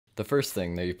The first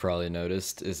thing that you probably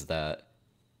noticed is that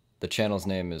the channel's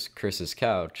name is Chris's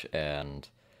Couch, and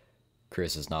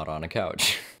Chris is not on a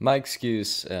couch. My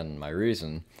excuse and my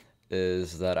reason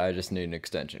is that I just need an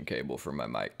extension cable for my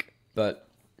mic. But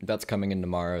that's coming in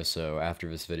tomorrow, so after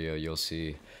this video you'll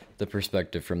see the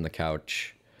perspective from the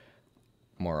couch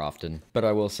more often. But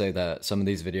I will say that some of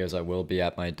these videos I will be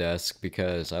at my desk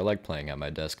because I like playing at my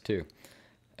desk too.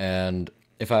 And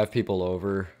if I have people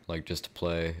over, like just to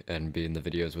play and be in the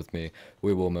videos with me,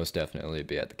 we will most definitely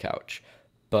be at the couch.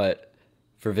 But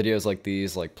for videos like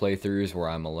these, like playthroughs where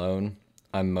I'm alone,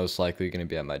 I'm most likely going to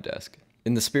be at my desk.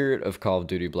 In the spirit of Call of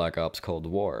Duty Black Ops Cold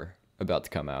War, about to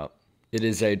come out, it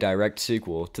is a direct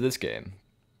sequel to this game,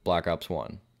 Black Ops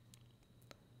 1.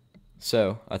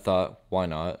 So, I thought, why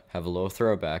not have a little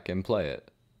throwback and play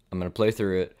it. I'm going to play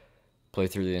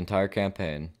through the entire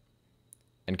campaign,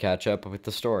 and catch up with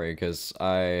the story, because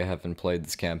I haven't played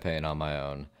this campaign on my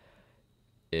own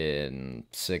in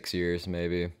 6 years,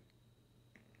 maybe.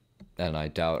 And I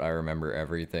doubt I remember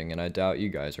everything, and I doubt you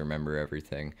guys remember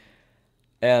everything.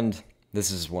 And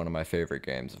this is one of my favorite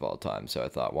games of all time, so I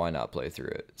thought, why not play through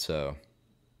it? So,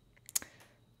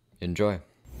 enjoy.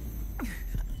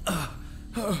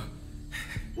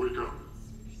 Wake up.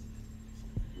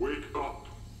 Wake up.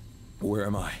 Where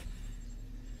am I?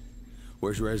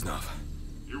 Where's Reznov?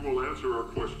 You will answer our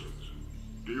questions.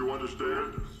 Do you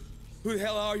understand? Who the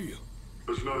hell are you?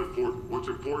 That's not important. What's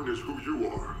important is who you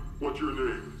are. What's your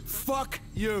name? Fuck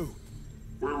you!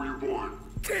 Where were you born?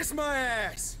 Kiss my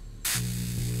ass!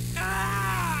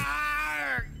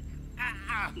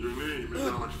 Your name is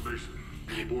Alex Mason.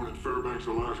 You were born in Fairbanks,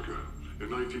 Alaska. In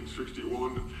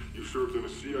 1961, you served in a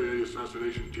CIA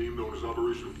assassination team known as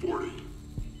Operation 40.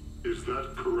 Is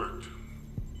that correct?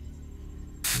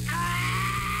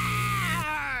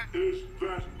 Is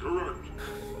that correct?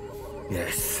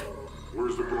 Yes.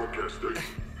 Where's the broadcast station?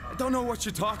 I don't know what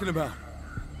you're talking about.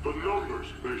 The numbers,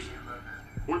 Mason.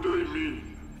 What do they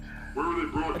mean? Where are they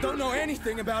I broadcast? don't know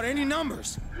anything about any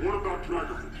numbers. What about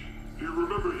Dragovich? Do you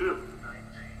remember him?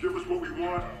 Give us what we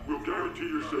want, we'll guarantee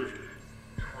your safety.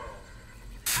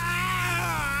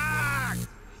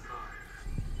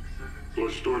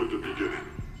 Let's start at the beginning.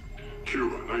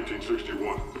 Cuba,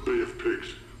 1961, the Bay of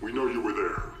Pigs. We know you were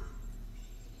there.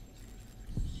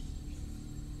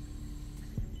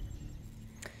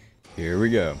 Here we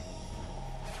go.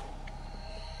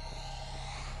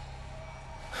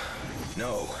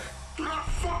 No. Do not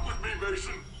fuck with me,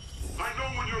 Mason. I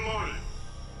know when you're lying.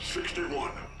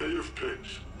 61, Bay of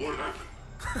Pigs. What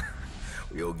happened?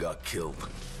 We all got killed.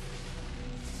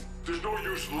 There's no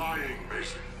use lying,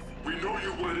 Mason. We know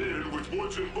you went in with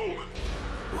Woods and Bowman.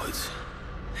 Woods.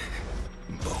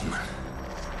 Bowman.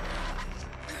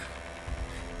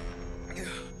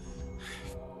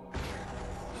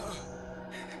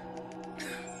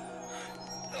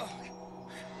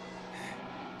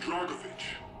 Dragovich.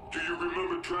 Do you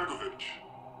remember Dragovich?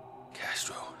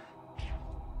 Castro.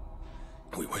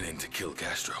 We went in to kill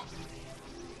Castro.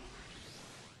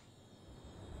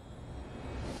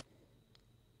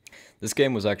 This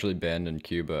game was actually banned in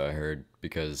Cuba, I heard,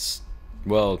 because,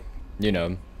 well, you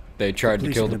know, they tried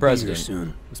to kill the president.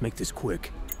 Soon. Let's make this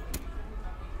quick.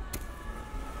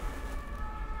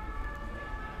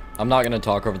 I'm not gonna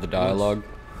talk over the dialogue.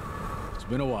 It's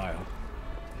been a while.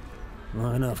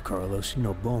 Well, enough, Carlos. You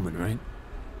know Bowman, right?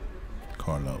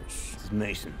 Carlos. This is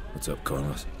Mason. What's up,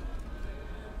 Carlos?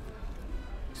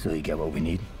 So you got what we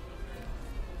need?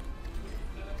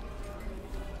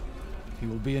 He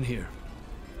will be in here.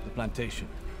 The plantation.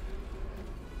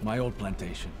 My old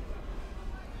plantation.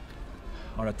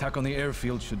 Our attack on the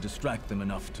airfield should distract them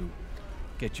enough to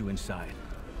get you inside.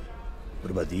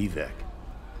 What about the evac?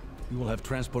 We will have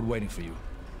transport waiting for you.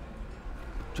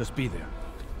 Just be there.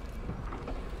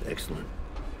 Excellent.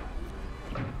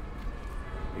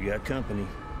 You got company.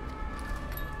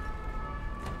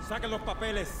 Saquen los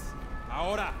papeles.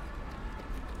 Ahora.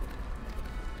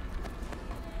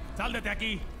 Sal de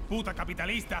aquí, puta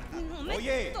capitalista.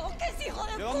 Oye,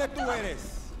 ¿de dónde tú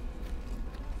eres?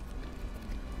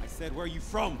 I said, where are you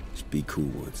from? Just be cool,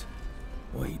 Woods.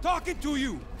 Wait. Talking to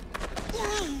you.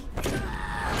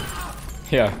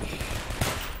 Yeah.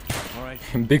 All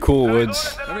right. Be cool,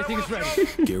 Woods. Everything is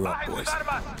ready. Gear up, boys.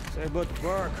 Say but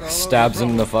bar, Carlos. Stabs him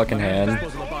in the fucking hand.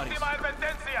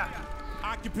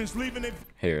 Occupants leaving their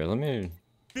Here, let me...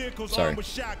 vehicles Sorry. armed with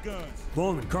shotguns.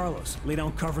 Bowman, Carlos, lay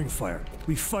down covering fire.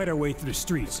 We fight our way through the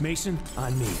streets. Mason,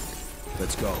 on me.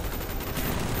 Let's go.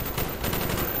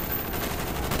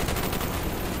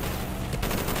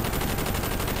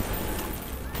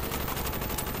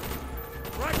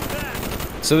 Right with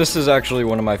that. So this is actually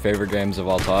one of my favorite games of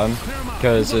all time,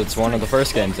 because it's one of the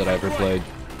first games that I ever played.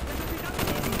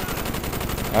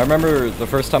 I remember the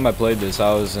first time I played this,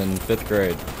 I was in 5th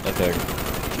grade, I think.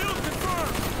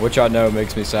 Which I know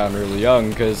makes me sound really young,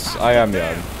 because I am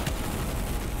young.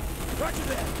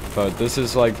 But this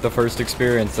is like the first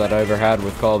experience that I ever had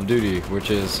with Call of Duty,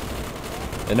 which is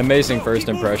an amazing first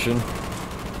impression.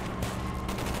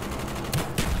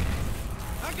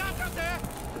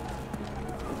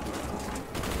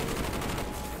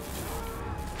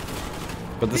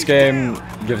 But this game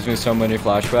gives me so many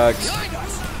flashbacks,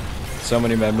 so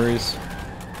many memories.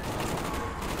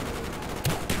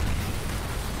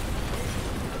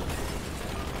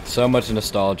 So much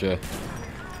nostalgia,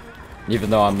 even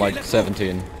though I'm like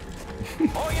 17.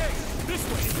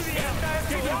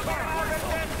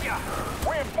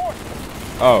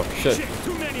 Oh shit.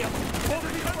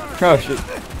 Oh shit.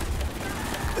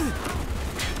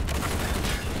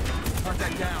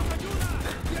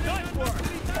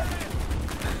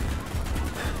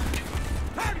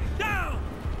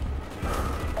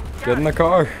 Get in the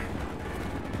car.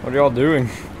 What are y'all doing?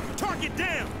 Target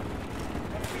down.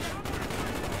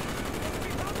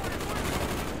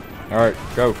 Alright,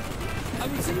 go. I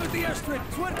will see you at the airstrip.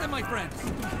 Suerte, my friends.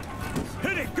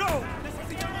 Hit it, go.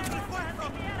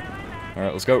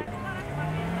 Alright, let's go.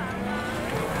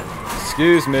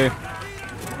 Excuse me.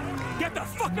 Get the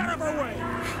fuck out of our way.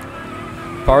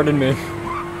 Pardon me.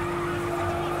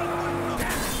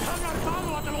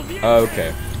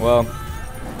 Okay, well.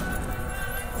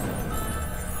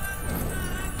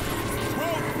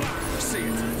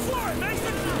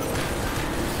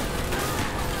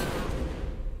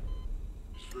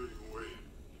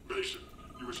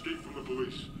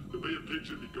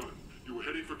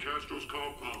 Castro's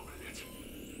compound.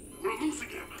 We're losing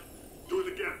him. Do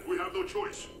it again. We have no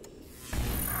choice.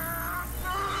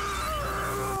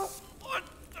 What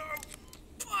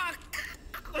the fuck?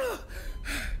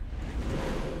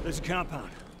 There's a compound.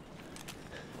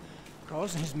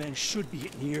 Carlos and his men should be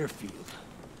in the airfield.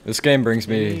 This game brings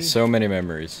me so many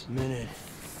memories. Minute.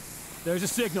 There's a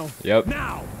signal. Yep.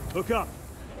 Now, look up.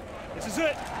 This is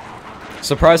it.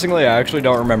 Surprisingly, I actually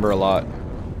don't remember a lot.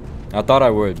 I thought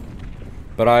I would.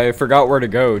 But I forgot where to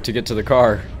go to get to the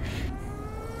car.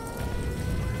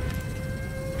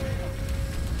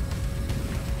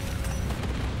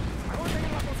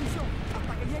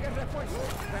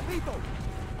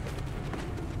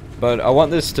 But I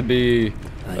want this to be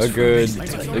a good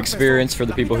experience for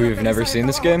the people who have never seen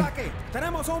this game.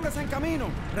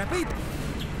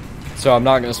 So I'm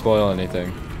not going to spoil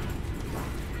anything.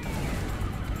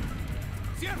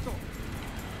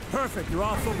 Perfect, you're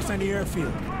all focused on the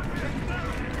airfield.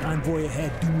 Convoy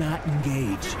ahead, do not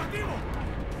engage.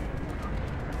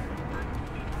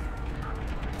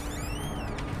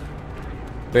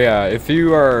 But yeah, if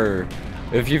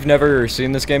you've never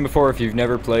seen this game before, if you've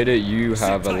never played it, you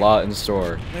have a lot in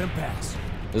store. Let him pass.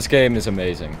 This game is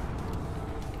amazing.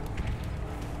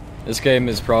 This game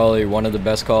is probably one of the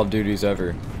best Call of Duties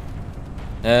ever.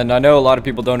 And I know a lot of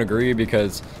people don't agree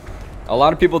because a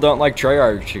lot of people don't like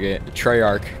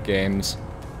Treyarch games.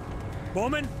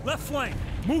 Bowman, left flank.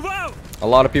 Move out! A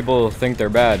lot of people think they're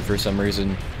bad for some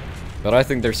reason, but I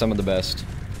think they're some of the best.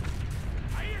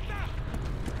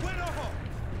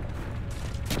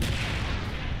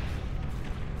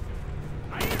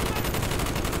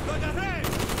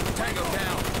 Tango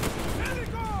down.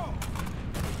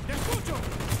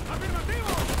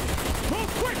 Move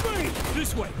quickly!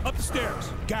 This way, up the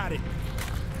stairs. Got it.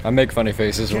 I make funny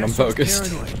faces when I'm focused.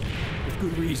 Paranoid. With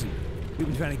good reason. We've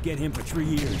been trying to get him for 3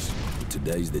 years.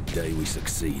 Today's the day we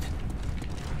succeed.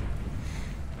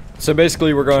 So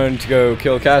basically we're going to go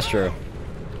kill Castro,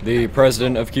 the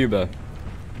president of Cuba.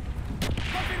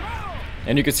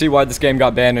 And you can see why this game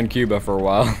got banned in Cuba for a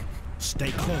while.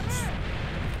 Stay close.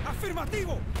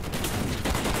 Afirmativo!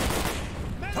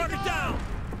 Target down!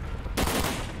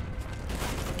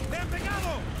 Me han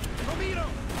pegado! ¡No miro!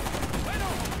 Bueno!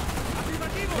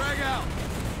 Afirmativo! Drag out.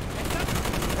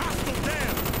 Hostile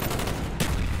down!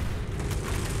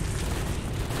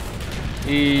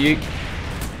 Eek.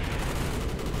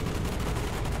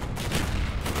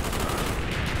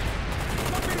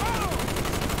 ¡Confirmado!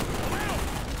 ¡Romeo!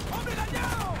 ¡Hombre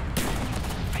dañado!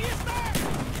 ¡Ahí está!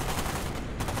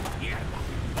 ¡Mierda!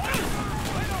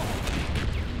 ¡Bueno!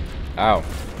 Ow.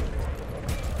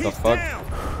 The He's fuck? down!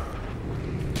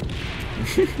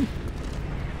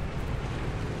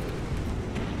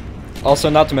 Also,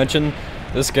 not to mention,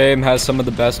 this game has some of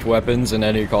the best weapons in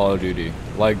any Call of Duty.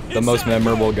 Like, the most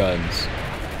memorable guns.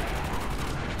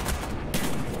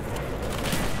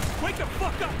 Wake the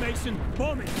fuck up, Mason!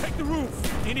 Bowman, take the roof!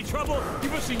 Any trouble?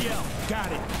 Give us a yell.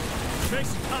 Got it.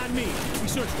 Mason, on me. We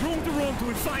search room to room till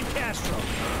we find Castro.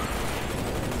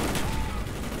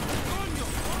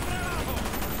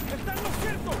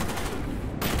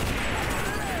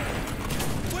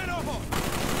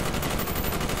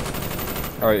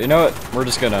 Alright, you know what? We're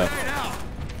just gonna...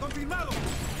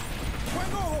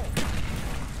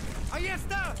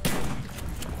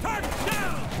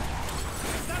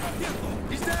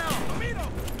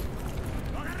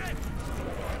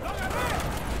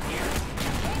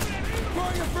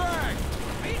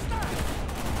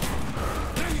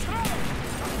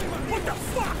 What the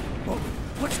fuck? Oh,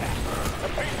 what's that? The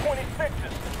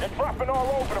B-26s. They're dropping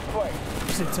all over the place.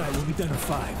 Sit tight, we'll be done in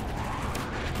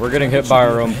 5. We're getting hit by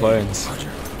our own planes.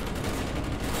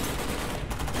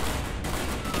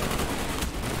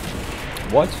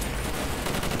 What?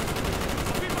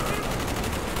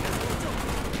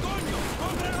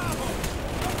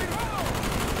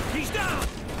 He's down!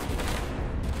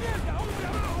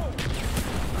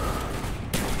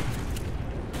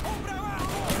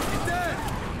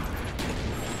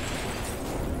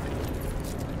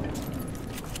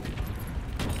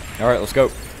 Alright, let's go.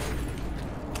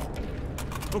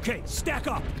 Okay, stack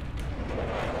up.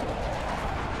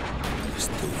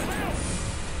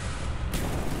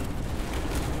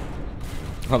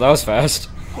 Oh, that was fast.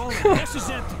 This is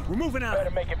empty. We're moving out.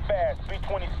 Better make it fast.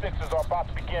 B-26s are about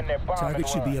to begin their bombing Target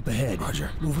should run. be up ahead.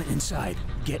 Roger. Moving inside.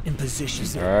 Get in position.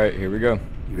 Alright, here we go.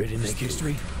 You ready to make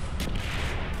history?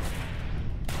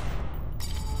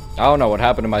 I don't know what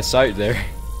happened to my sight there.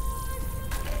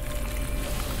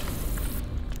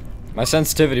 My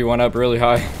sensitivity went up really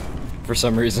high for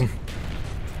some reason.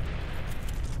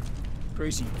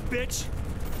 Crazy bitch.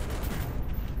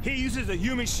 He uses a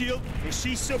human shield and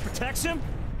she still protects him?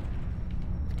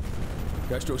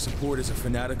 Castro supporters are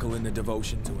fanatical in their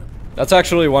devotion to him. That's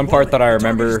actually one part that I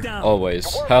remember always.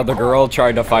 How the girl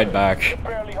tried to fight back. They're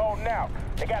barely holding out.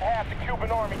 They got half the Cuban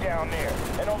army down there.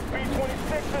 And those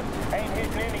B-26s ain't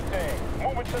hitting anything.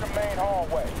 Moving to the main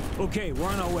hallway. Okay, we're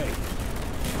on our way.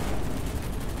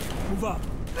 Move up.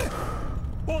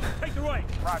 Bolton, take the right.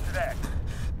 Roger that.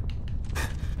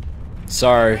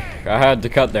 Sorry, I had to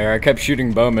cut there. I kept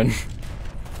shooting Bowman.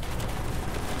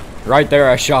 Right there,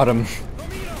 I shot him.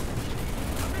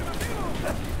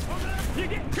 You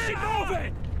get keep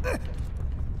moving!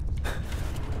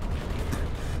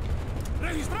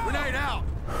 Grenade out!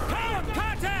 Column,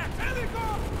 contact!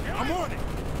 I'm on it.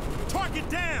 Target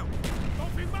down.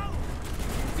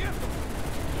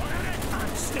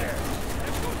 I'm staring.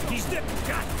 He's dipping.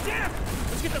 God damn it!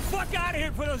 Let's get the fuck out of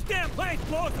here before those damn planes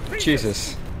blow us to pieces.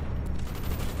 Jesus.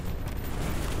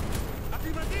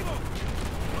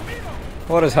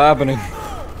 What is happening?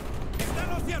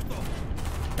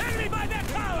 Enemy by that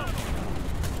column!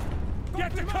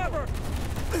 Get to cover!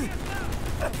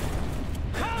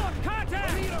 Column,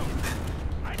 contact!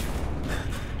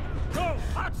 Go,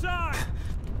 outside!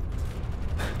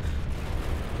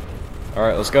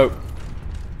 Alright, let's go.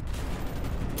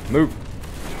 Move.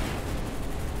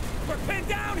 We're pinned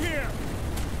down here!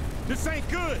 This ain't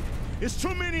good. It's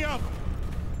too many of them.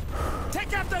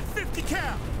 Take out that 50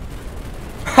 cal.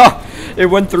 Ha! It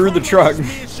went through the truck.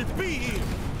 Should be here.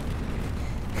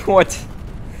 What?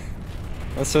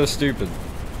 That's so stupid.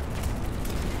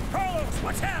 Carlos,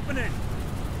 what's happening?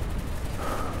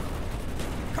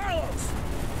 Carlos!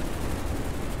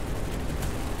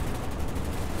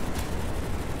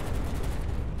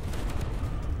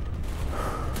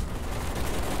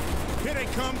 Here they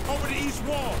come, over the east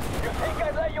wall. You think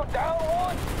I let you down,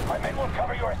 one? My men will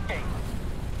cover your escape.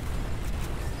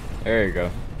 There you go.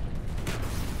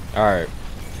 Alright.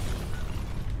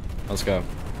 Let's go.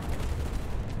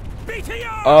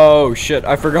 BTR! Oh shit,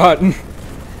 I forgot.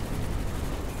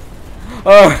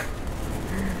 Oh.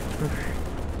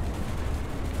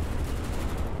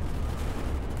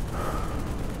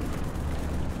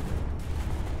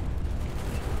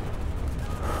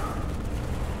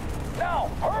 Now,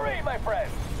 hurry, my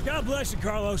friends. God bless you,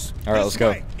 Carlos. Alright, let's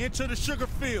go. Into the sugar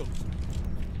fields.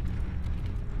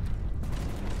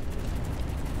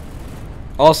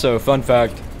 Also, fun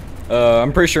fact,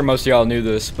 I'm pretty sure most of y'all knew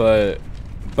this, but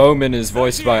Bowman is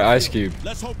voiced by Ice Cube.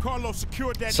 Let's hope Carlos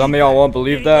secured that. Some of y'all won't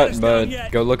believe that, but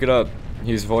go look it up.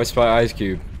 He's voiced by Ice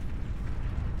Cube.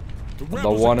 The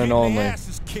one and only.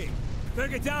 Better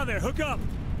get down there, hook up.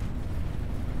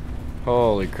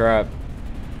 Holy crap.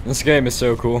 This game is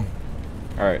so cool.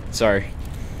 Alright, sorry.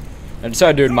 I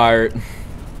decided to admire it.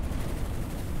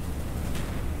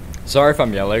 Sorry if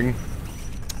I'm yelling.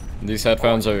 These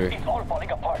headphones are It's all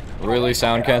falling apart. really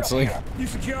sound canceling. You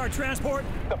secure our transport?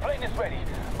 The plane is ready,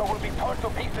 but will be torn to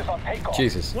pieces on takeoff.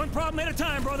 Jesus. One problem at a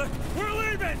time, brother. We're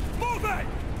leaving! Move it!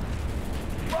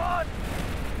 Run!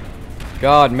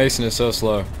 God, Mason is so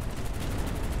slow.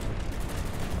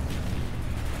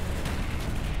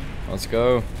 Let's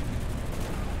go.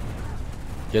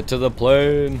 Get to the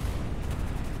plane.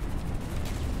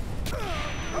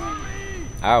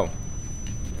 Ow.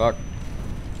 Fuck.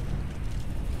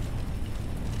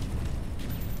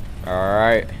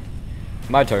 Alright.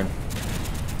 My turn.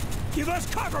 Give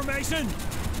us cover, Mason!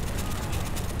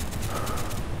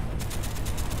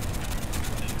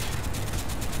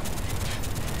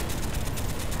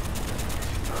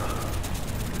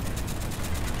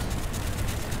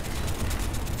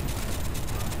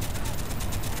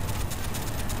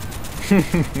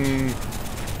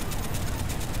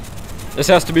 This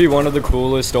has to be one of the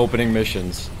coolest opening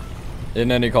missions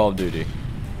in any Call of Duty.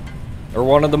 Or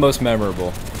one of the most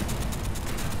memorable.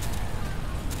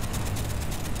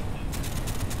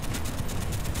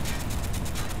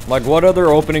 Like, what other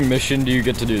opening mission do you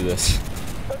get to do this?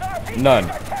 None.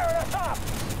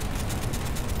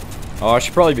 Oh, I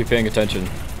should probably be paying attention.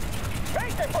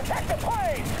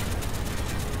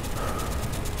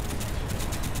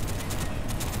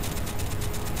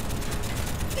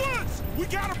 We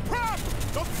got a problem!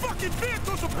 The fucking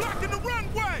vehicles are blocking the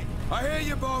runway! I hear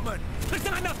you, Bowman. There's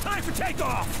not enough time for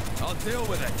takeoff! I'll deal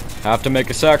with it. Have to make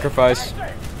a sacrifice.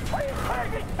 Mason! Are you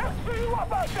crazy? They'll screw you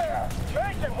up out there!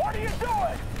 Mason, what are you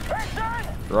doing?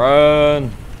 Mason!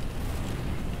 Run!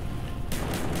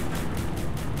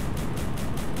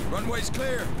 Runway's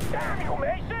clear. Damn you,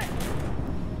 Mason!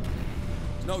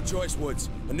 There's no choice, Woods.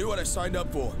 I knew what I signed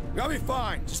up for. I'll be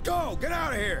fine. Just go. Get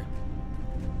out of here.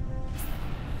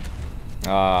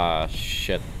 Ah,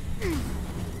 shit.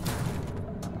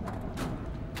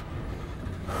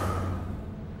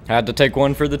 Had to take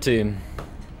one for the team.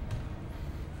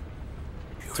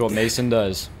 That's what Mason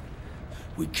does.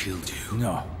 We killed you.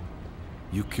 No.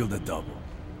 You killed a double.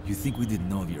 You think we didn't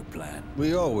know of your plan?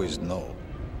 We always know.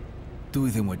 Do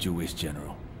with him what you wish,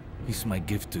 General. He's my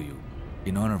gift to you,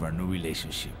 in honor of our new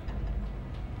relationship.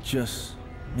 Just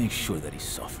make sure that he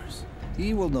suffers.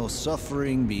 He will know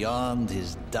suffering beyond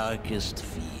his darkest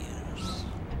fears.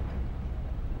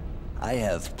 I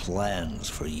have plans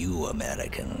for you,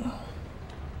 American.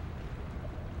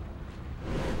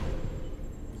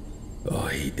 Oh,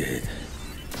 he did.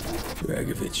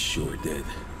 Dragovich sure did.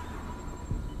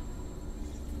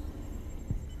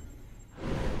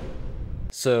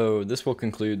 So this will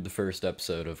conclude the first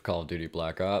episode of Call of Duty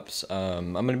Black Ops.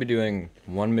 I'm going to be doing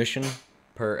one mission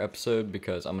per episode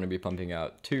because I'm going to be pumping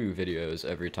out 2 videos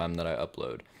every time that I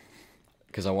upload.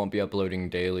 Because I won't be uploading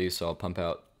daily, so I'll pump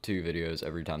out 2 videos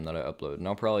every time that I upload. And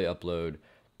I'll probably upload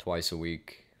twice a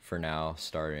week for now,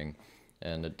 starting.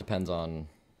 And it depends on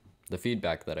the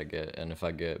feedback that I get. And if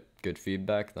I get good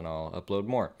feedback, then I'll upload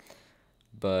more.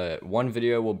 But one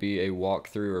video will be a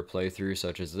walkthrough or playthrough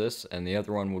such as this, and the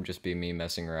other one will just be me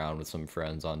messing around with some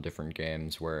friends on different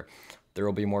games where there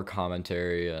will be more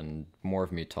commentary and more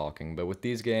of me talking. But with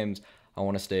these games, I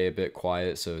want to stay a bit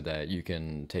quiet so that you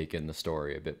can take in the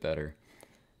story a bit better.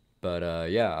 But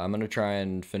yeah, I'm going to try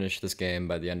and finish this game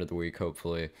by the end of the week,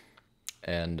 hopefully.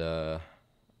 And I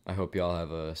hope y'all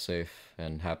have a safe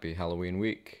and happy Halloween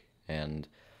week. And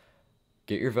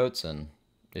get your votes in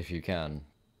if you can,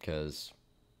 because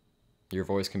your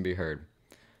voice can be heard.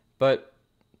 But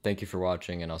thank you for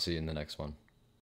watching, and I'll see you in the next one.